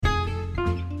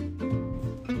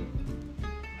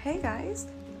Hey guys,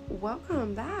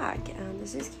 welcome back.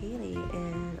 This is Kaylee,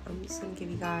 and I'm just going to give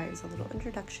you guys a little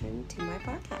introduction to my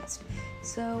podcast.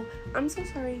 So, I'm so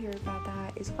sorry to hear about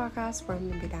that. It's a podcast where I'm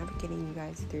going to be navigating you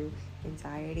guys through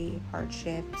anxiety,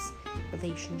 hardships,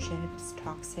 relationships,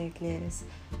 toxicness,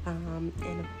 and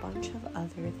a bunch of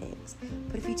other things.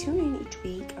 But if you tune in each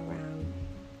week around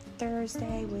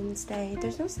Thursday, Wednesday,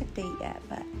 there's no set date yet,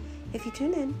 but if you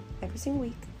tune in every single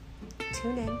week,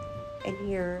 tune in and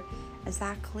hear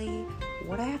exactly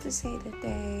what I have to say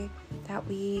that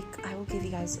week. I will give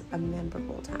you guys a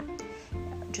memorable time.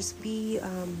 Just be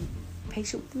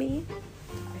patient with me.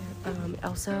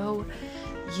 Also,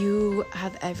 you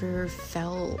have ever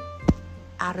felt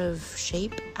out of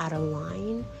shape, out of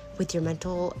line with your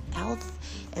mental health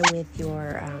and with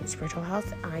your spiritual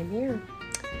health, I'm here.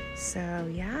 So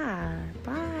yeah,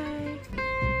 bye.